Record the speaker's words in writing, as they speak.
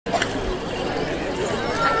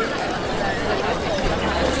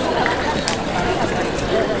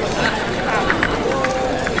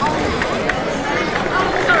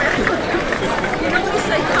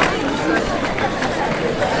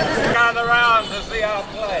to see our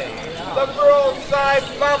play. The Broadside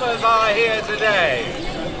Mummers are here today.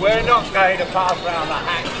 We're not going to pass round the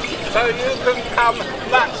hat, so you can come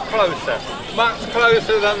much closer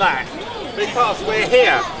than that. Because we're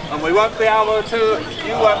here, and we won't be able to,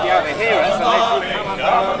 you won't be able to hear us unless you come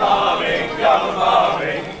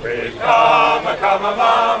a-mumming, we've come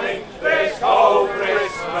a-mumming, this whole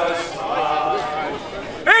Christmas time.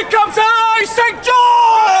 Here comes I, St. George!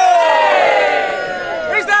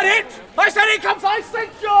 Is that it? I said here comes I,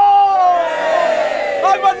 St. George!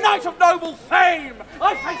 I'm a knight of noble fame.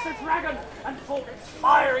 I face a dragon and fought its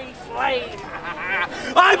fiery flame.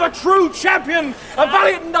 I'm a true champion, a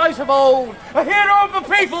valiant knight of old, a hero of the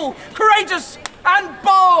people, courageous and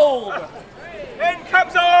bold. In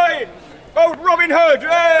comes I, old Robin Hood,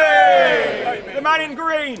 hey! The man in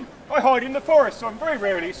green. I hide in the forest, so I'm very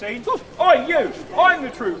rarely seen. I'm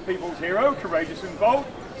the true people's hero, courageous and bold.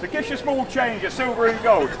 To give you small change of silver and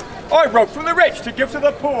gold. I rob from the rich to give to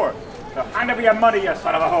the poor. So hand over your money, you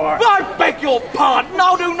son of a whore. I beg your pardon,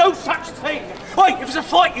 I'll do no such thing. Wait, if it's a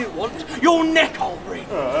fight you want, your neck I'll wring.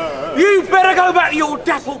 You better go back to your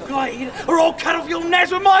dapple glade, or I'll cut off your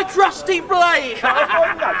nads with my trusty blade.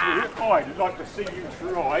 I'd like to see you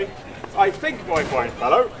try. I think, my fine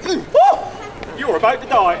fellow, you're about to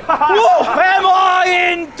die. Oh, am I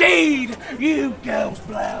indeed? You girl's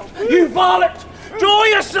blouse, you varlet, draw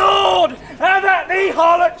your sword, have at thee,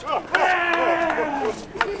 harlot.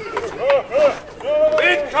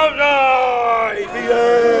 In comes I,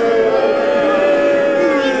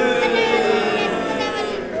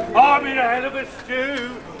 I'm in a hell of a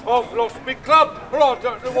stew. I've lost my club, but I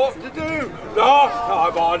don't know what to do. Last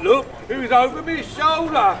time I looked, it was over my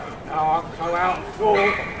shoulder. Now I'm so out of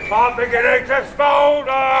sorts, I'm beginning to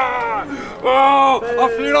smoulder. Oh, I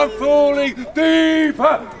feel I'm falling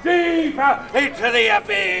deeper into the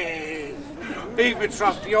abyss. Even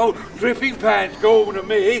trusty old dripping pan's gone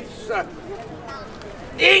amiss.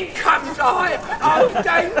 In comes I, old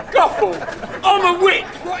Dame Goffle. I'm a witch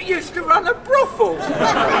what used to run a brothel.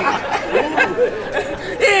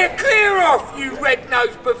 Here, clear off, you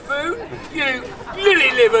red-nosed buffoon, you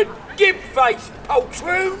lily-livered, gib-faced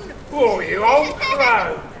poltroon. Oh, you old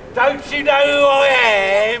crow, don't you know who I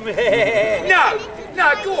am?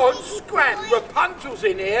 No, go on, scram. Rapunzel's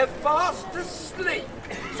in here, fast asleep.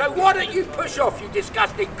 So why don't you push off, you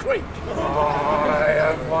disgusting creep?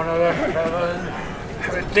 I am one of the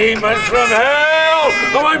demons from hell!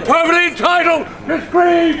 I'm perfectly entitled to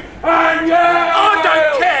scream and yell! I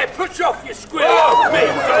don't care! Push off, you squirrel!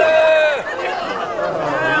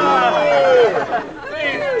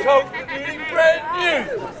 These togs are nearly brand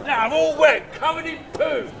new! Now I'm all wet, covered in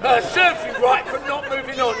poo! Serves you right for not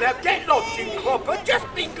moving on. Now get lost, you cropper, just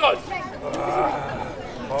because!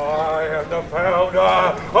 I am the founder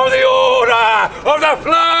of the Order of the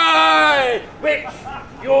Fly! Which,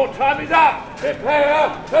 your time is up! Prepare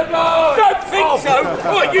to die! Don't think so!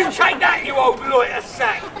 What, you take that, you old loiter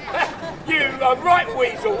sack! You right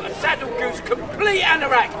weasel, a saddle goose, complete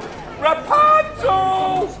anorak!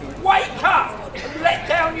 Rapunzel! Wake up and let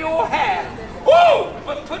down your hair! Whoa!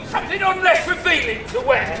 But put something on less revealing to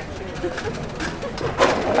wear!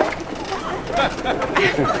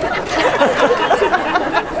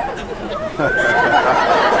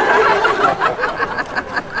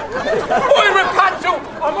 Boy, Rapunzel!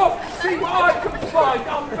 I'm off to see what I can find.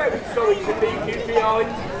 I'm very sorry to leave you behind.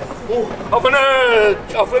 I've an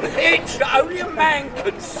urge, I've an itch that only a man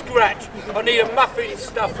can scratch. I need a muffin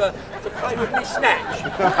stuffer to play with me snatch.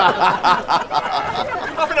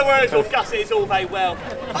 Having a words or gusset is all very well.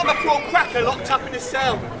 I'm a poor cracker locked up in a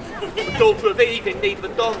cell. The daughter of Eve in need of a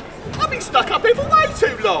dom. I've been stuck up here for way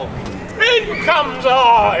too long. In comes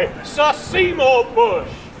I, Sir Seymour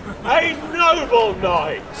Bush, a noble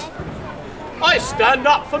knight. I stand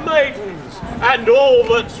up for maidens and all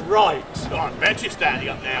that's right. I bet you're standing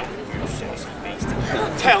up now. You saucy beast.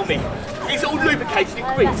 Tell me, is it all lubricated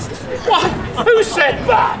and greased? What? Who said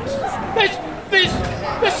that?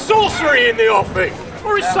 There's sorcery in the offing.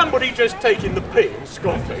 Or is somebody just taking the piss and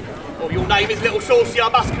scoffing? Well, your name is Little Saucy, I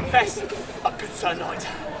must confess. But good Sir Knight,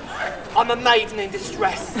 I'm a maiden in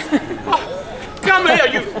distress. Come here,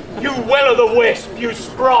 you will-o'-the-wisp, you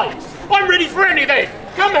sprite. I'm ready for anything.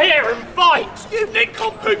 Come here and fight. You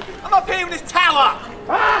nincompoop, I'm up here in this tower.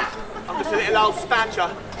 I'm just a little old spanger,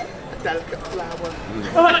 a delicate flower.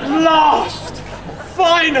 At last,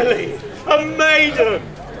 finally, a maiden.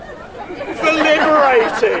 For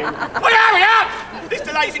liberating. Hurry up! This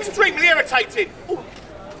delay's extremely irritating. Ooh,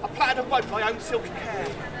 I plaited and wove my own silky hair.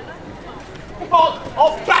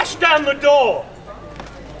 I'll bash down the door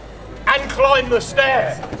and climb the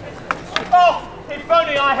stair. Oh, if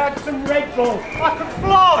only I had some Red Bull, I could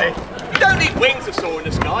fly. You don't need magic wings I saw in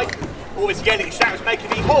the sky. Always getting shouts making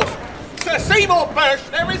me hoarse. Sir Seymour Birch,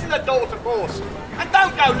 there isn't a door to force. And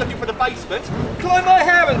don't go looking for the basement. Climb my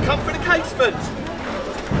hair and come for the casement.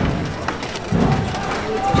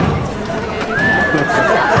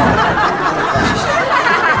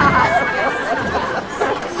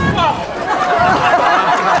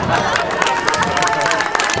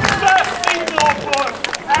 Sir Seymour Birch,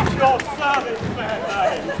 at your service, fair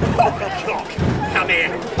lady. Oh, cock. Come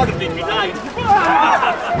here. I can think me name.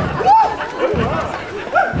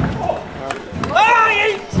 I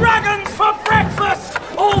eat dragons for breakfast,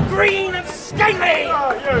 all green and scaly.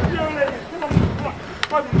 Oh, you ladies, come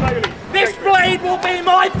on, lady. This blade will be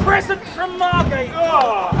my present from Margate.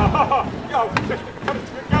 Oh, yo, come,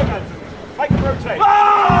 go, Nancy. Take a rotate.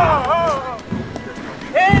 Ah!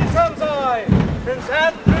 In comes I, Prince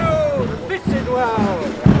Andrew, fitted well.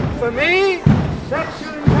 For me,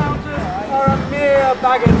 sexual encounters are a mere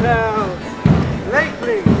bagatelle.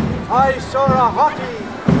 Lately, I saw a hottie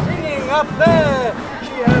singing up there.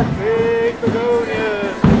 She had big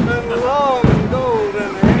begonias and long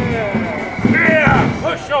golden hair. Here,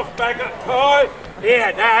 push off, maggot pie.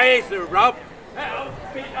 Here, now here's the rub. That old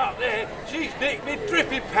bit up there, she's nicked me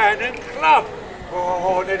dripping pan and club.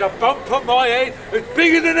 Oh, there's a bump on my head as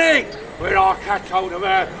bigger than egg. When I catch hold of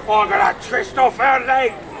her, I'm gonna twist off her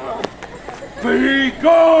leg. Be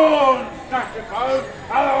gone, Snatterphone,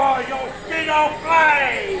 otherwise your skin will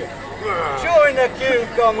flay. Join the queue,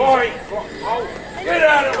 Gums. Boy, oh, get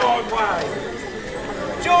out of my way.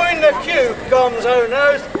 Join the queue, Gums, oh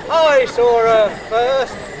nose. I saw her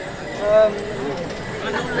first.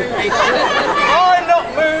 I'm not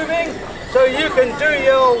moving, so you can do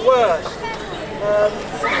your worst.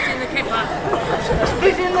 Split in the kipper.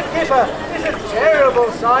 Split in the kipper is a terrible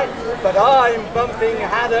sight, but I'm bumping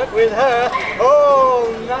haddock with her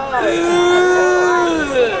all night.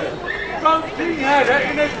 Bumping haddock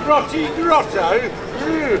in a grotty grotto?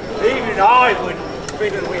 Even I wouldn't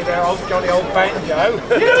fiddle with her old jolly old banjo.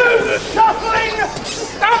 You shuffling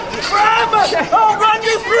stump crab! I'll run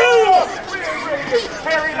you through!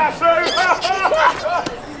 Harry Lasso!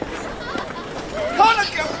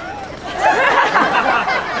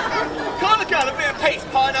 Can't a girl a bit of peace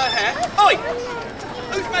pie in her hair? Oi!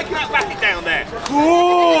 Who's making that racket down there?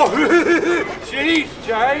 Oh, she's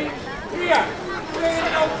changed. Here,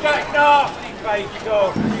 where's old that nasty face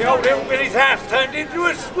gone? The old hillbilly's house turned into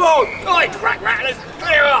a swamp. Oi, crack rattlers,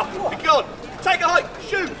 clear up! Be gone! Take a hike,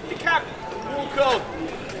 shoot, decamp, walk on.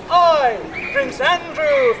 I, Prince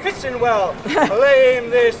Andrew Fitzenwell, claim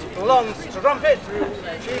this blonde strumpet.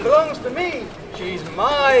 She belongs to me. She's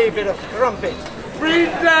my bit of trumpet.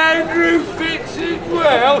 Prince Andrew fits it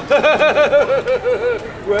well.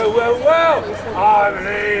 Well, I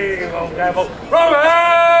believe, old devil, from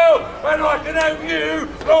hell, and I can have you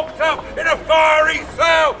locked up in a fiery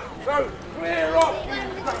cell. So clear off, you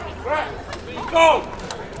rat, be gone.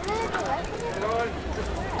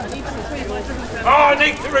 I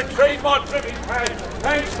need to retrieve my dripping pan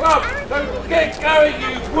and club. So get going,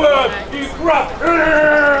 you worm, you grub.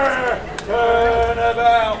 Turn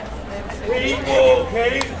about. Keep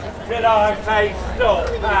walking till I say stop.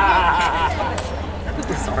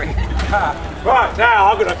 Sorry. Right,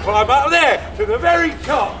 now I'm going to climb up there to the very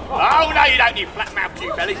top. Oh, no, you don't, you flat-mouthed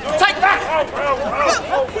you belly. Take that!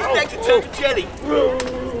 Look, next to turn to jelly.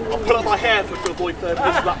 I'll pull up my hair to avoid further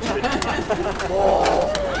disruption.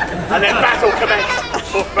 And then battle commence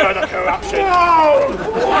for further corruption.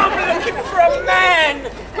 I'm looking for a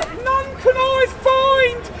man, but none can I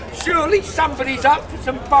find. Surely somebody's up for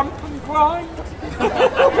some bump and grind.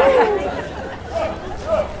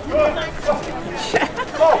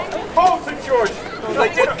 Hold St. George! They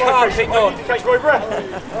did carpet on. Catch my breath!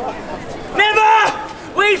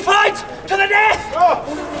 Never! We fight to the death!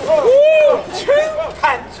 Ooh, two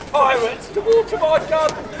pants pirates to water my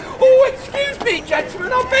garden. Oh, excuse me,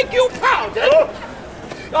 gentlemen, I beg your pardon.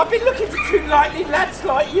 I've been looking for two likely lads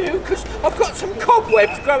like you because I've got some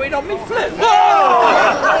cobwebs growing on me flute.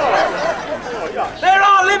 There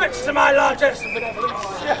are limits to my largesse and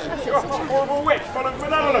benevolence. You're a horrible witch, full of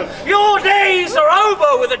malevolence! Your days are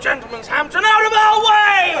over with a gentleman's Hampton. Out of our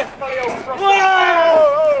way!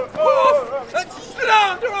 Whoa! That's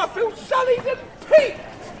slander. I feel sullied and piqued.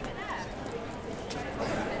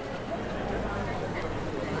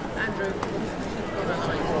 Andrew.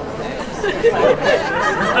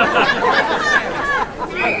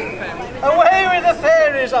 Away with the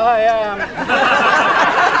fairies I am.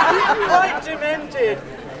 Quite demented.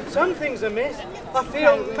 Something's amiss. I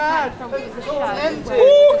feel mad and tormented.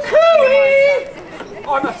 Oh, cooey!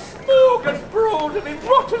 I'm a smorgasbord of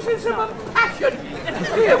eroticism and passion.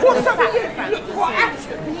 Here, what's up with you? You look quite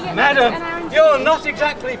action. Madam, You're not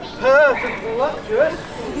exactly pert and voluptuous.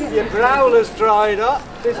 Your growler's dried up.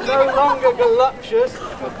 It's no longer voluptuous.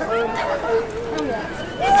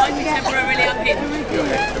 I'm temporarily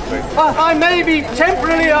unhinged. I may be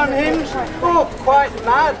temporarily unhinged or quite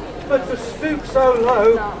mad, but to stoop so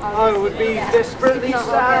low, I would be desperately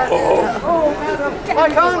sad. Oh, madam, I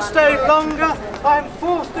can't stay longer. I'm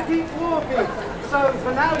forced to keep walking. So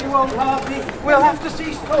for now you won't harm me. We'll have to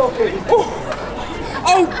cease talking.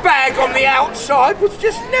 Old bag on the outside was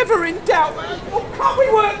just never in doubt. Oh, can't we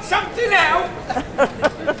work something out?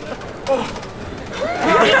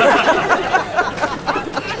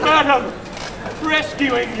 Madam,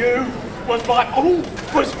 rescuing you was my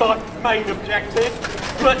main objective,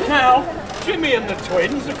 but now Jimmy and the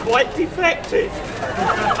twins are quite defective.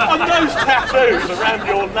 And those tattoos around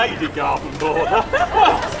your lady garden border,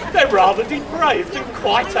 well, they're rather depraved and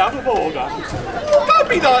quite out of order. Oh, don't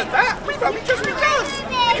be like that. We've only just begun.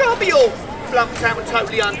 You can't be all flunked out and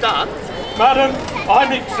totally undone. Madam,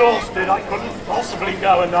 I'm exhausted. I couldn't possibly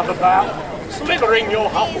go another bout. Slithering your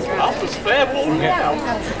Hufflepuff was fair worn out.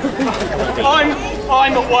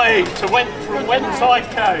 I'm away from whence I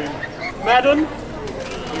came. Madam,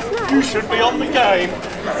 you should be on the game.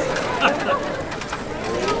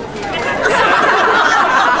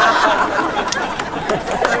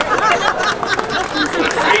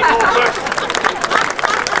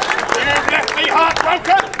 You've left me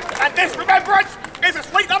heartbroken, and this remembrance is a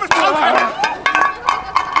sweet lover's token.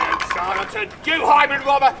 You charlatan, you highwayman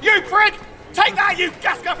robber, you prig! Take that, you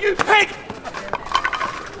gascup, you pig!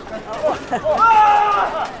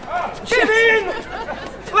 Give in!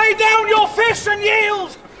 Lay down your fish and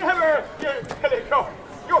yield! Never, you pellicock!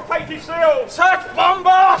 Your fate is sealed! Such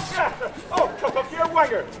bombast! Oh, chop off your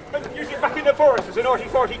wanger and use it back in the forest as an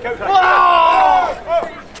 40-40 coat. Ha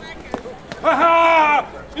ha!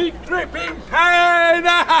 Me dripping pain!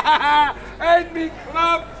 And me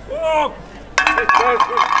club! Oh! It's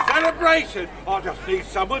a celebration! I just need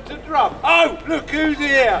someone to drum. Oh, look who's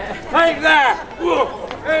here! Take that! Whoa,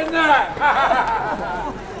 and that!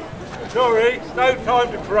 Sorry, it's no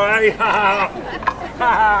time to pray.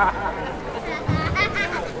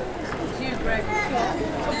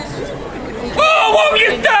 Oh, what have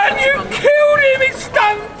you done? You killed him! He's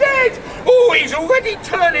stone dead! Oh, he's already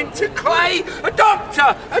turning to clay! A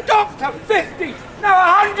doctor! 50!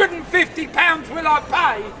 Now £150 will I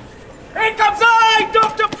pay? Here comes I,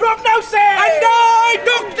 Dr. Prognosis! And I,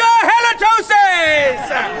 Dr. Halitosis!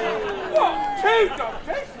 What, two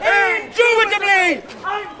doctors? Indubitably!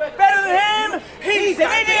 I'm better than him! He's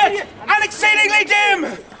an idiot and exceedingly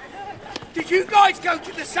dim! Did you guys go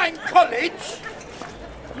to the same college?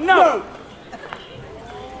 No!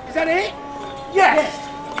 Is that it? Yes!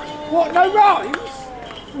 What, no rhymes?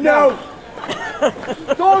 No!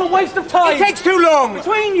 It's all a waste of time! It takes too long!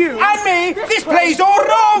 Between you And me, this plays all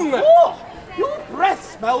wrong! Oh, your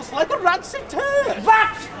breath smells like a rancid turd!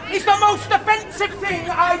 That is the most offensive thing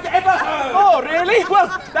I've ever heard! Oh, really? Well,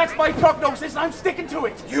 that's my prognosis. I'm sticking to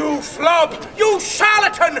it. You flub! You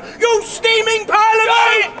charlatan! You steaming pile of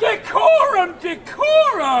shit! Decorum!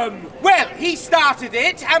 Decorum! Well, he started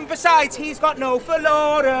it, and besides, he's got no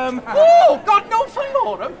falorum. Oh, got no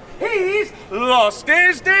falorum. He's lost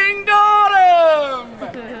his ding-dorum.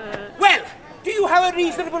 Well, do you have a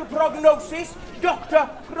reasonable prognosis, Dr.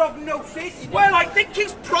 Prognosis? Well, I think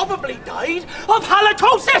he's probably died of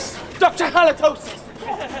halitosis, Dr. Halitosis.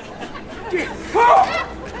 Oh,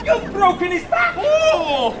 you've broken his back!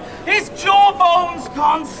 Oh, his jawbone's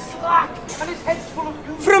gone slack, and his head's full of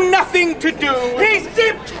goo. From nothing to do. He's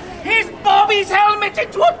dipped his Bobby's helmet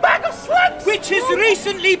into a bag of slugs, Which has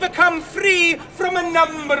recently become free from a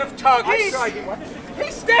number of targets.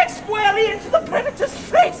 He stared squarely into the predator's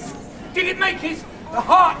face. Did it make his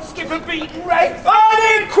heart skip a beat and race?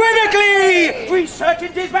 Unequivocally! We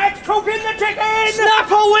searched his bags, cooking the chicken!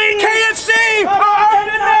 Snap a wing! KFC!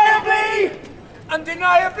 Undeniably!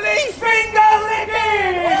 Undeniably! Finger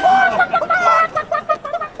licking!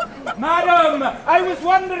 Madam, I was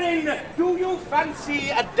wondering, do you fancy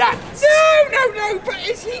a dance? No, but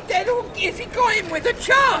is he dead or is he got him with a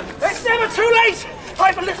chance? It's never too late!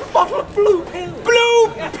 I've a little bottle of blue pills.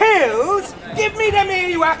 Blue pills? Give me them here,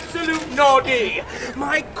 you absolute noddy.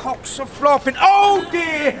 My cocks are flopping. Oh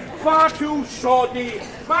dear, far too shoddy.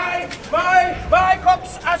 My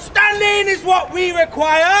cocks are standing is what we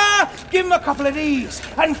require. Give him a couple of these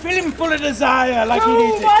and fill him full of desire like he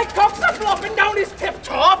needs it. My cocks are flopping down his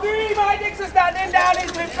tip-top. My dicks are standing down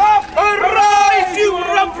his tip-top. Arise, you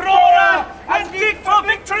rump roarer, and dig for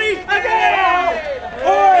victory again!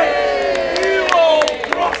 Oi, you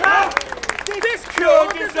old rotter! This cure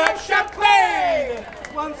deserves champagne!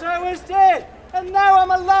 Once I was dead, and now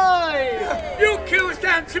I'm alive.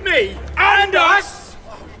 down to me. And us!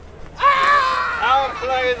 Our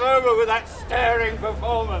play is over with that staring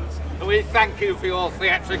performance. We thank you for your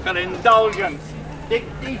theatrical indulgence. Dig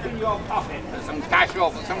deep in your pocket for some cash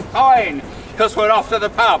or for some coin, because we're off to the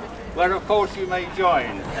pub, where of course you may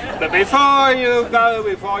join. But before you go,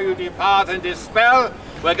 before you depart and dispel,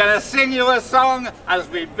 we're going to sing you a song as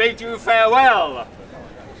we bid you farewell.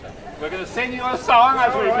 We're going to sing you a song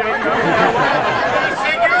as we bid you farewell. We're going to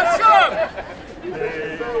sing you a song!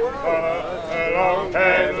 A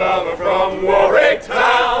long-haired lover from Warwick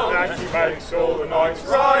town, and she makes all the knights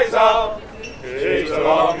rise up. She's a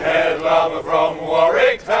long-haired lover from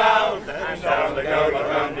Warwick town, and down they go like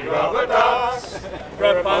randy rubber ducks.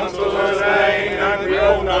 Rapunzel's her name, and we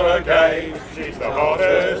all know her game. She's the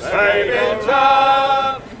hottest babe in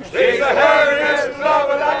town. She's a hairy